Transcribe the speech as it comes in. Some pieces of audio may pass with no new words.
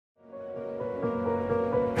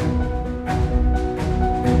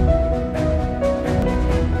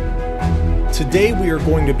Today we are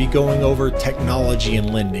going to be going over technology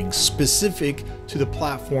and lending specific to the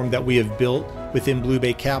platform that we have built within Blue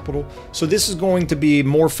Bay Capital. So this is going to be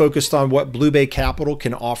more focused on what Blue Bay Capital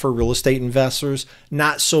can offer real estate investors,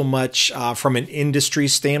 not so much from an industry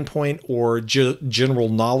standpoint or general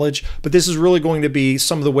knowledge, but this is really going to be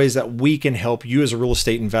some of the ways that we can help you as a real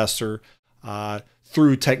estate investor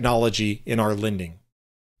through technology in our lending.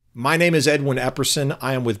 My name is Edwin Epperson.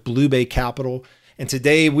 I am with Blue Bay Capital. And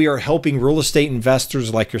today we are helping real estate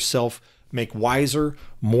investors like yourself make wiser,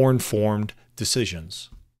 more informed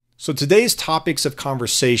decisions. So today's topics of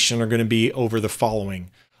conversation are going to be over the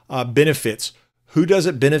following. Benefits. Who does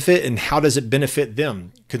it benefit and how does it benefit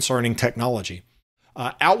them concerning technology?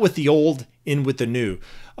 Out with the old, in with the new.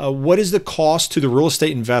 What is the cost to the real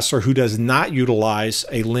estate investor who does not utilize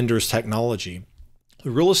a lender's technology?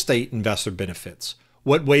 The real estate investor benefits.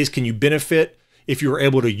 What ways can you benefit if you're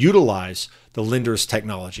able to utilize the lender's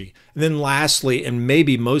technology? And then lastly, and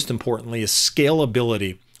maybe most importantly, is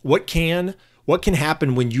scalability. What can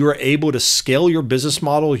happen when you are able to scale your business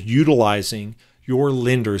model utilizing your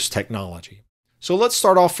lender's technology? So let's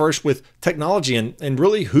start off first with technology and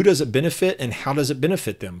really who does it benefit and how does it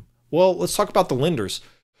benefit them? Well, let's talk about the lenders.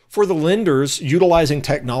 For the lenders, utilizing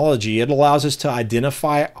technology, it allows us to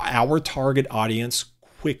identify our target audience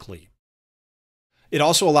quickly. It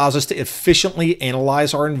also allows us to efficiently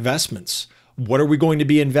analyze our investments. What are we going to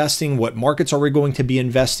be investing? What markets are we going to be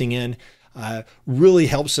investing in? Really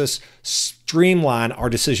helps us streamline our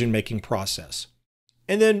decision-making process.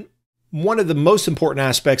 And then one of the most important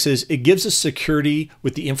aspects is it gives us security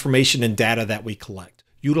with the information and data that we collect.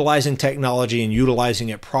 Utilizing technology and utilizing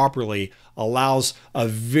it properly allows a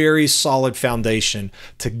very solid foundation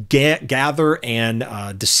to gather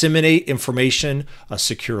and disseminate information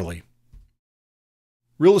securely.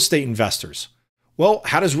 Real estate investors. Well,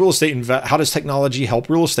 how does technology help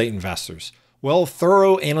real estate investors? Well,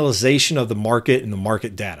 thorough analyzation of the market and the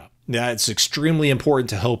market data. Now, it's extremely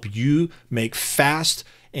important to help you make fast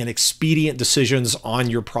and expedient decisions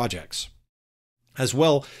on your projects. As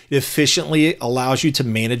well, it efficiently allows you to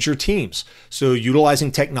manage your teams. So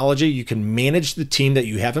utilizing technology, you can manage the team that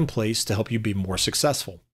you have in place to help you be more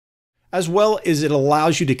successful. As well as it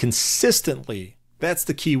allows you to consistently, that's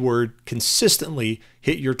the key word, consistently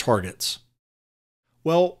hit your targets.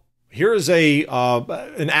 Well, here is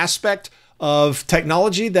an aspect of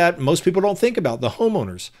technology that most people don't think about, the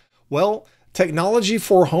homeowners. Well, technology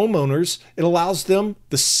for homeowners, it allows them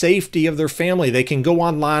the safety of their family. They can go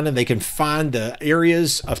online and they can find the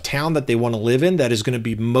areas of town that they want to live in that is going to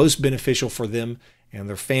be most beneficial for them and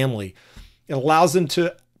their family. It allows them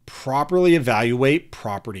to properly evaluate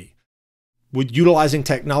property. With utilizing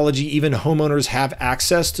technology, even homeowners have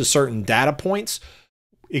access to certain data points.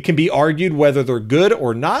 It can be argued whether they're good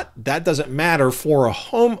or not. That doesn't matter for a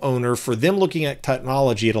homeowner. For them looking at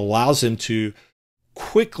technology, it allows them to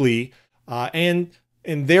quickly and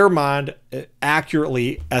in their mind,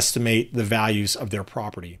 accurately estimate the values of their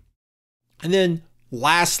property. And then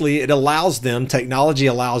lastly, technology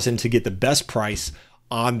allows them to get the best price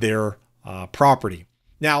on their property.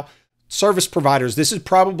 Now, service providers, this is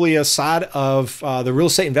probably a side of the real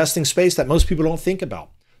estate investing space that most people don't think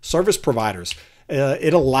about. Service providers,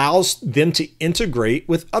 it allows them to integrate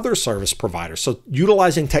with other service providers. So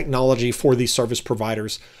utilizing technology for these service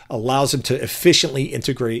providers allows them to efficiently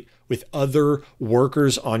integrate with other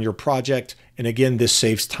workers on your project. And again, this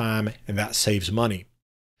saves time and that saves money.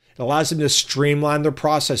 It allows them to streamline their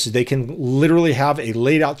processes. They can literally have a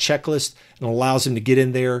laid out checklist and allows them to get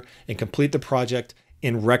in there and complete the project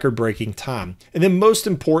in record-breaking time. And then most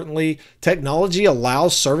importantly, technology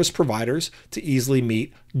allows service providers to easily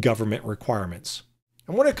meet government requirements.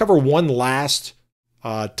 I want to cover one last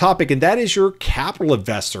topic, and that is your capital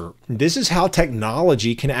investor. This is how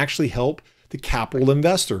technology can actually help the capital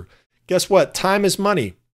investor. Guess what? Time is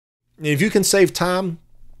money. And if you can save time,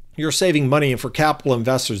 you're saving money. And for capital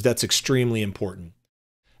investors, that's extremely important.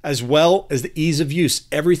 As well as the ease of use.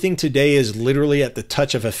 Everything today is literally at the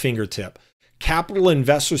touch of a fingertip. Capital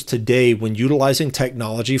investors today, when utilizing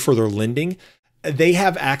technology for their lending, they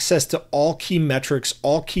have access to all key metrics,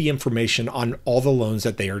 all key information on all the loans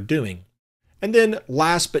that they are doing. And then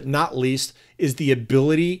last but not least is the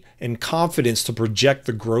ability and confidence to project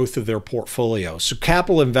the growth of their portfolio. So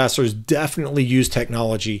capital investors definitely use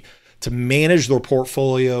technology to manage their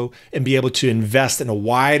portfolio and be able to invest in a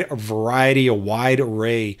wide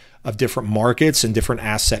array of different markets and different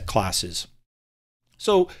asset classes.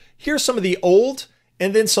 So here's some of the old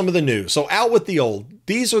and then some of the new. So out with the old.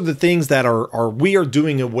 These are the things that we are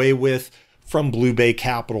doing away with from Blue Bay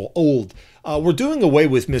Capital. Old. We're doing away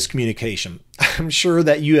with miscommunication. I'm sure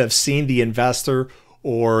that you have seen the investor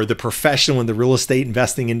or the professional in the real estate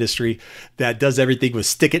investing industry that does everything with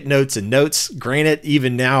stick-it notes and notes. Granted,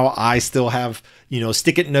 even now I still have,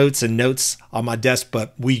 stick-it notes and notes on my desk,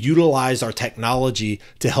 but we utilize our technology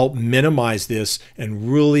to help minimize this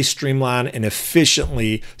and really streamline and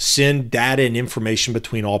efficiently send data and information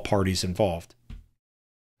between all parties involved.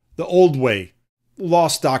 The old way,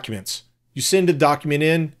 lost documents. You send a document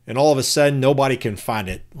in and all of a sudden nobody can find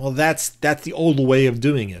it. Well, that's the old way of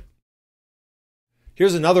doing it.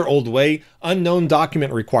 Here's another old way, unknown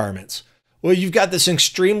document requirements. Well, you've got this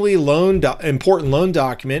extremely important loan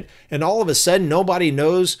document and all of a sudden nobody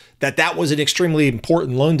knows that that was an extremely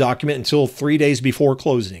important loan document until 3 days before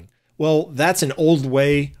closing. Well, that's an old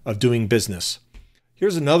way of doing business.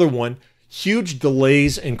 Here's another one, huge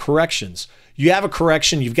delays and corrections. You have a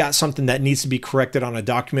correction, you've got something that needs to be corrected on a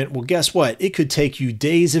document. Well, guess what? It could take you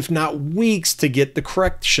days, if not weeks, to get the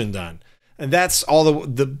correction done. And that's all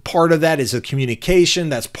the part of that is a communication.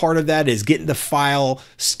 That's part of that is getting the file,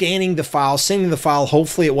 scanning the file, sending the file.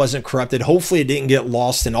 Hopefully it wasn't corrupted. Hopefully it didn't get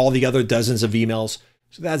lost in all the other dozens of emails.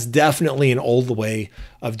 So that's definitely an old way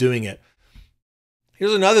of doing it.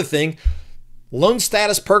 Here's another thing, loan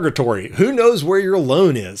status purgatory. Who knows where your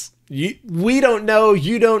loan is? We don't know,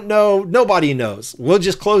 you don't know, nobody knows. We'll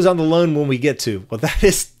just close on the loan when we get to. Well, that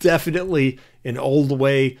is definitely an old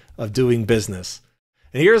way of doing business.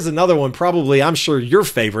 And here's another one, probably, I'm sure your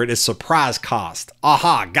favorite is surprise cost.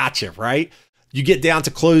 Aha, gotcha, right? You get down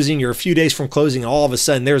to closing, you're a few days from closing, and all of a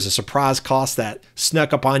sudden there's a surprise cost that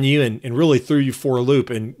snuck up on you and really threw you for a loop.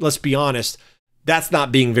 And let's be honest, that's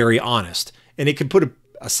not being very honest. And it can put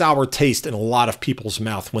a sour taste in a lot of people's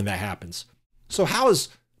mouth when that happens. So how is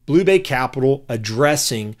Blue Bay Capital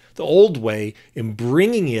addressing the old way and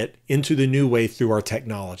bringing it into the new way through our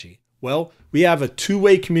technology? Well, we have a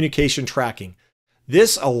two-way communication tracking.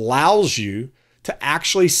 This allows you to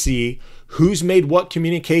actually see who's made what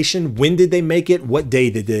communication, when did they make it, what day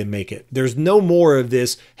did they make it. There's no more of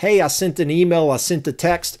this, hey, I sent an email, I sent a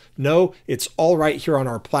text. No, it's all right here on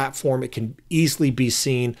our platform. It can easily be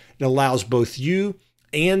seen. It allows both you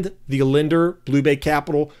and the lender, Blue Bay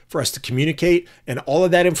Capital, for us to communicate, and all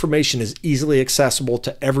of that information is easily accessible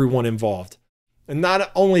to everyone involved. And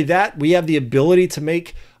not only that, we have the ability to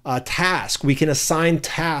make a task. We can assign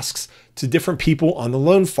tasks to different people on the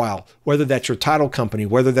loan file, whether that's your title company,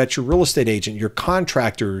 whether that's your real estate agent, your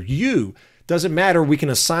contractor, you, doesn't matter. We can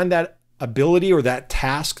assign that ability or that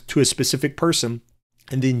task to a specific person.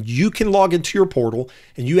 And then you can log into your portal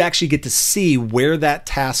and you actually get to see where that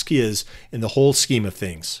task is in the whole scheme of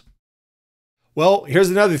things. Well, here's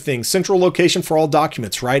another thing, central location for all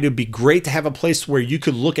documents, right? It'd be great to have a place where you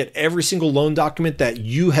could look at every single loan document that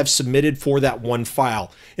you have submitted for that one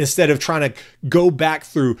file, instead of trying to go back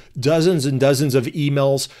through dozens and dozens of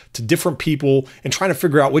emails to different people and trying to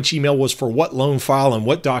figure out which email was for what loan file and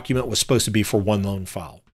what document was supposed to be for one loan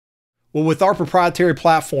file. Well, with our proprietary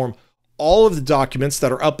platform, all of the documents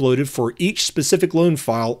that are uploaded for each specific loan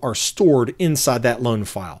file are stored inside that loan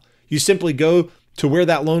file. You simply go to where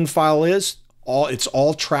that loan file is. It's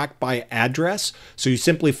all tracked by address. So you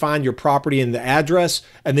simply find your property and the address,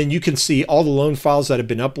 and then you can see all the loan files that have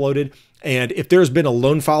been uploaded. And if there's been a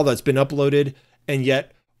loan file that's been uploaded, and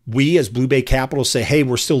yet we as Blue Bay Capital say, hey,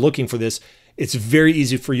 we're still looking for this, it's very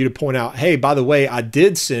easy for you to point out, hey, by the way, I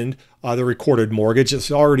did send the recorded mortgage.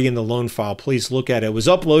 It's already in the loan file. Please look at it. It was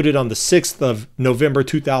uploaded on the 6th of November,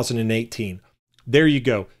 2018. There you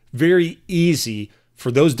go. Very easy for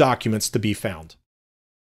those documents to be found.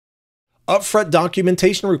 Upfront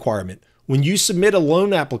documentation requirement. When you submit a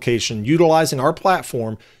loan application utilizing our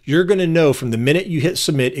platform, you're going to know from the minute you hit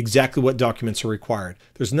submit exactly what documents are required.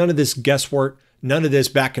 There's none of this guesswork, none of this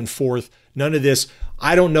back and forth, none of this,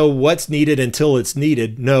 I don't know what's needed until it's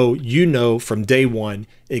needed. No, you know from day one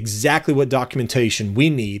exactly what documentation we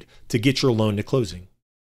need to get your loan to closing.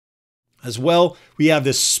 As well, we have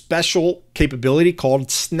this special capability called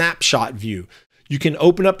Snapshot View. You can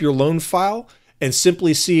open up your loan file and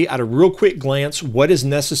simply see at a real quick glance what is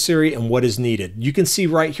necessary and what is needed. You can see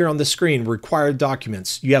right here on the screen, required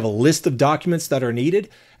documents. You have a list of documents that are needed,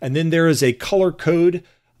 and then there is a color code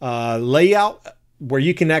layout where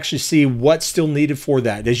you can actually see what's still needed for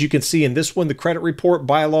that. As you can see in this one, the credit report,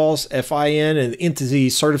 bylaws, FIN, and entity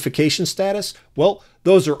certification status, well,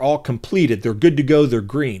 those are all completed. They're good to go, they're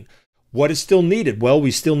green. What is still needed? Well,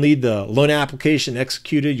 we still need the loan application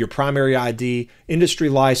executed, your primary ID, industry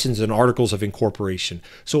license, and articles of incorporation.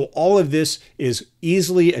 So all of this is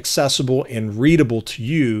easily accessible and readable to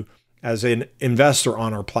you as an investor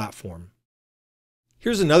on our platform.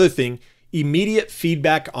 Here's another thing, immediate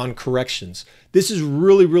feedback on corrections. This is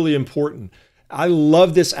really, really important. I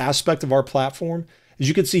love this aspect of our platform. As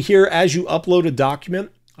you can see here, as you upload a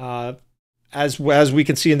document, as we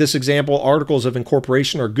can see in this example, articles of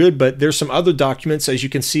incorporation are good, but there's some other documents. As you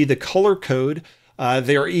can see, the color code,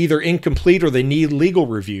 they are either incomplete or they need legal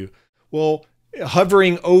review. Well,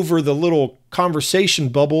 hovering over the little conversation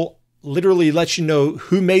bubble literally lets you know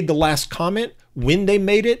who made the last comment, when they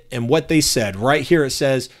made it, and what they said. Right here it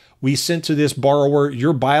says, we sent to this borrower,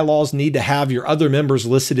 your bylaws need to have your other members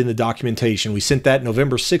listed in the documentation. We sent that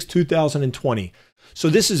November 6, 2020. So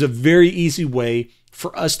this is a very easy way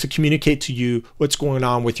for us to communicate to you what's going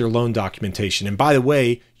on with your loan documentation. And by the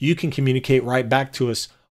way, you can communicate right back to us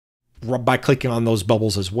by clicking on those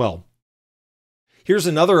bubbles as well. Here's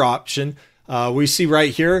another option. We see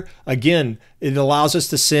right here, again, it allows us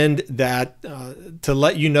to send that to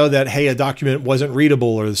let you know that, hey, a document wasn't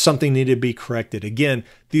readable or something needed to be corrected. Again,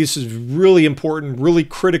 this is really important, really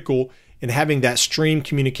critical in having that stream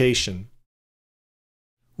communication.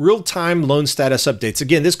 Real-time loan status updates.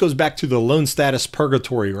 Again, this goes back to the loan status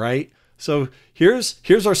purgatory, right? So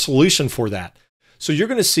here's our solution for that. So you're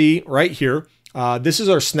going to see right here, this is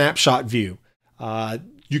our snapshot view.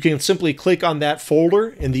 You can simply click on that folder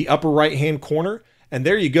in the upper right-hand corner, and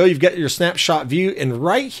there you go. You've got your snapshot view, and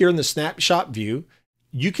right here in the snapshot view,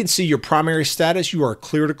 you can see your primary status. You are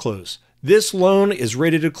clear to close. This loan is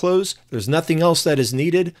ready to close. There's nothing else that is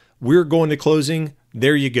needed. We're going to closing.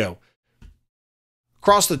 There you go.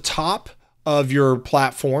 Across the top of your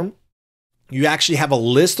platform, you actually have a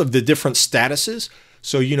list of the different statuses.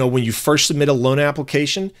 So, you know, when you first submit a loan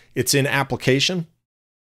application, it's in application.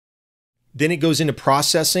 Then it goes into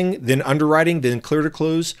processing, then underwriting, then clear to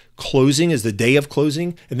close. Closing is the day of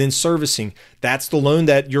closing, and then servicing. That's the loan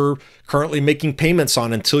that you're currently making payments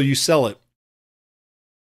on until you sell it.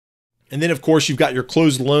 And then, of course, you've got your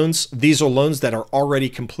closed loans. These are loans that are already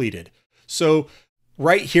completed. So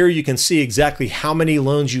right here, you can see exactly how many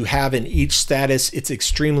loans you have in each status. It's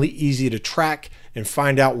extremely easy to track and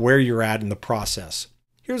find out where you're at in the process.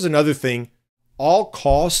 Here's another thing. All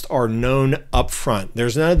costs are known upfront.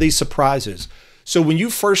 There's none of these surprises. So when you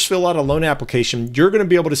first fill out a loan application, you're going to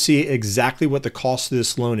be able to see exactly what the cost of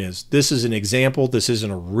this loan is. This is an example. This isn't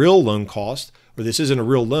a real loan cost, or this isn't a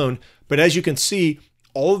real loan. But as you can see,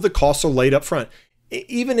 all of the costs are laid up front,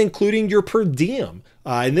 even including your per diem.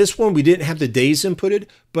 In this one, we didn't have the days inputted,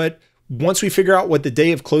 but once we figure out what the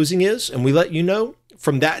day of closing is and we let you know,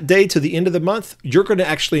 from that day to the end of the month, you're going to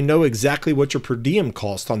actually know exactly what your per diem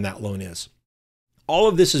cost on that loan is. All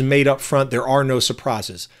of this is made up front. There are no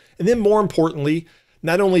surprises. And then more importantly,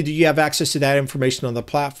 not only do you have access to that information on the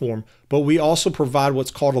platform, but we also provide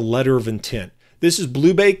what's called a letter of intent. This is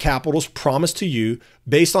BlueBay Capital's promise to you,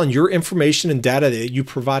 based on your information and data that you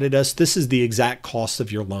provided us, this is the exact cost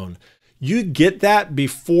of your loan. You get that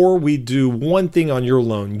before we do one thing on your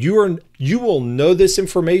loan. You will know this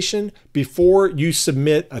information before you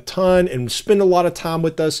submit a ton and spend a lot of time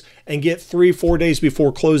with us and get 3-4 days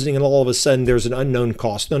before closing, and all of a sudden there's an unknown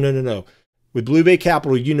cost. No. With BlueBay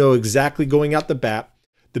Capital, you know exactly going out the bat.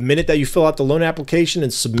 The minute that you fill out the loan application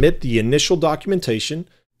and submit the initial documentation,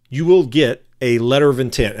 you will get a letter of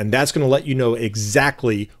intent, and that's going to let you know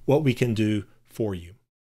exactly what we can do for you.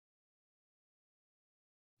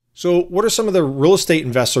 So what are some of the real estate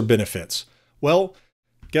investor benefits? Well,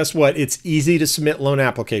 guess what? It's easy to submit loan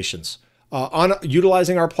applications. On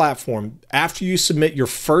utilizing our platform, after you submit your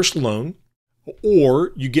first loan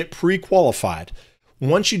or you get pre-qualified,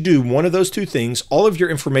 once you do one of those two things, all of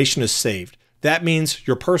your information is saved. That means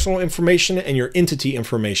your personal information and your entity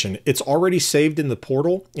information. It's already saved in the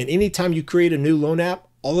portal, and anytime you create a new loan app,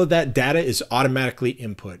 all of that data is automatically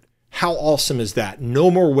input. How awesome is that? No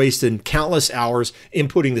more wasting countless hours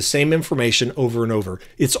inputting the same information over and over.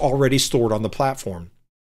 It's already stored on the platform.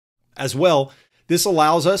 As well, this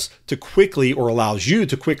allows us to quickly, or allows you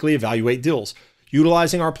to quickly evaluate deals.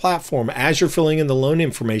 Utilizing our platform, as you're filling in the loan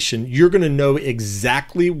information, you're going to know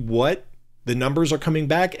exactly what the numbers are coming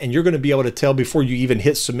back, and you're going to be able to tell before you even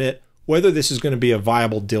hit submit whether this is going to be a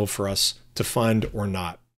viable deal for us to fund or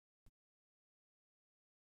not.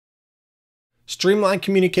 Streamline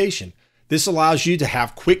communication. This allows you to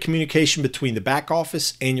have quick communication between the back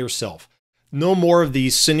office and yourself. No more of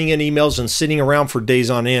these sending in emails and sitting around for days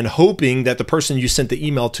on end, hoping that the person you sent the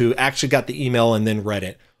email to actually got the email and then read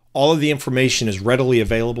it. All of the information is readily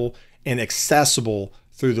available and accessible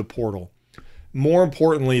through the portal. More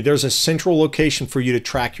importantly, there's a central location for you to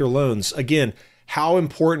track your loans. Again, how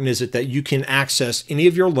important is it that you can access any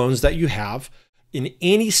of your loans that you have in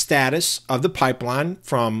any status of the pipeline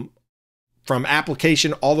from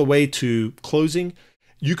application all the way to closing?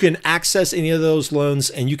 You can access any of those loans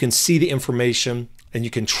and you can see the information and you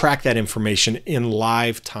can track that information in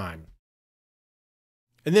live time.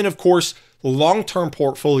 And then, of course, long-term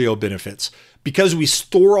portfolio benefits. Because we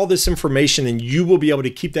store all this information and you will be able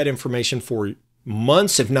to keep that information for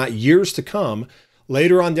months, if not years to come.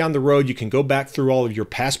 Later on down the road, you can go back through all of your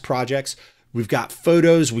past projects. We've got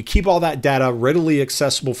photos. We keep all that data readily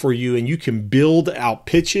accessible for you, and you can build out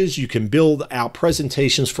pitches. You can build out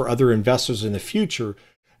presentations for other investors in the future.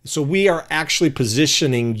 So we are actually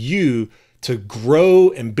positioning you to grow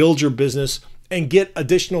and build your business and get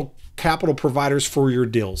additional capital providers for your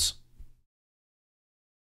deals.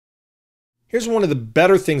 Here's one of the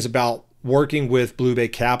better things about working with Blue Bay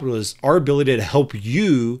Capital is our ability to help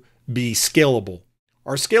you be scalable.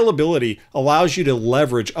 Our scalability allows you to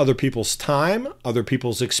leverage other people's time, other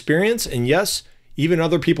people's experience, and yes, even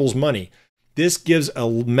other people's money. This gives a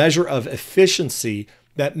measure of efficiency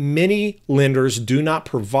that many lenders do not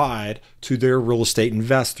provide to their real estate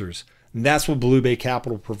investors. And that's what Blue Bay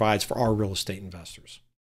Capital provides for our real estate investors.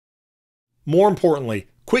 More importantly,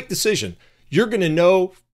 quick decision. You're going to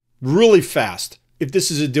know really fast if this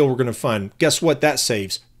is a deal we're going to fund. Guess what that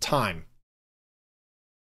saves? Time.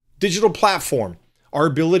 Digital platform.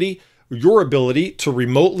 Your ability to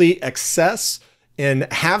remotely access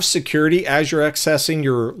and have security as you're accessing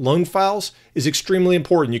your loan files is extremely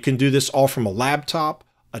important. You can do this all from a laptop,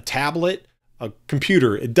 a tablet, a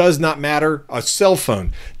computer. It does not matter. A cell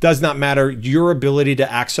phone. It does not matter. Your ability to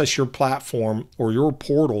access your platform or your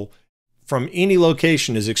portal from any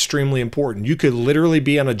location is extremely important. You could literally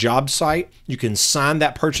be on a job site. You can sign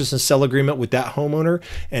that purchase and sell agreement with that homeowner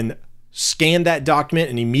and scan that document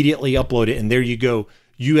and immediately upload it. And there you go.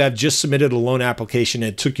 You have just submitted a loan application.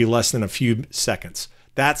 It took you less than a few seconds.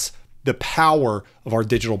 That's the power of our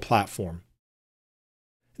digital platform.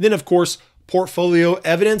 And then, of course, portfolio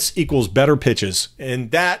evidence equals better pitches.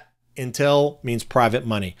 And that intel means private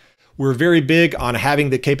money. We're very big on having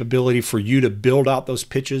the capability for you to build out those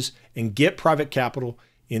pitches and get private capital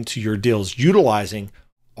into your deals utilizing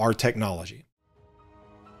our technology.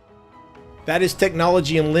 That is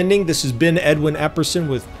Technology and Lending. This has been Edwin Epperson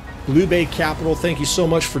with Blue Bay Capital. Thank you so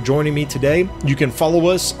much for joining me today. You can follow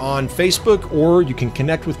us on Facebook or you can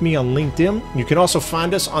connect with me on LinkedIn. You can also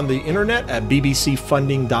find us on the internet at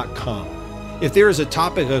bbcfunding.com. If there is a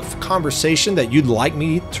topic of conversation that you'd like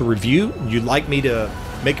me to review, you'd like me to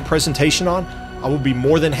make a presentation on, I will be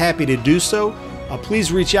more than happy to do so.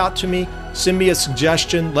 Please reach out to me, send me a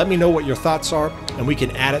suggestion, let me know what your thoughts are, and we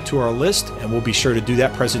can add it to our list, and we'll be sure to do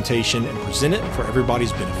that presentation and present it for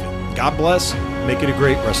everybody's benefit. God bless. Make it a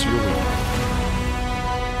great rest of your week.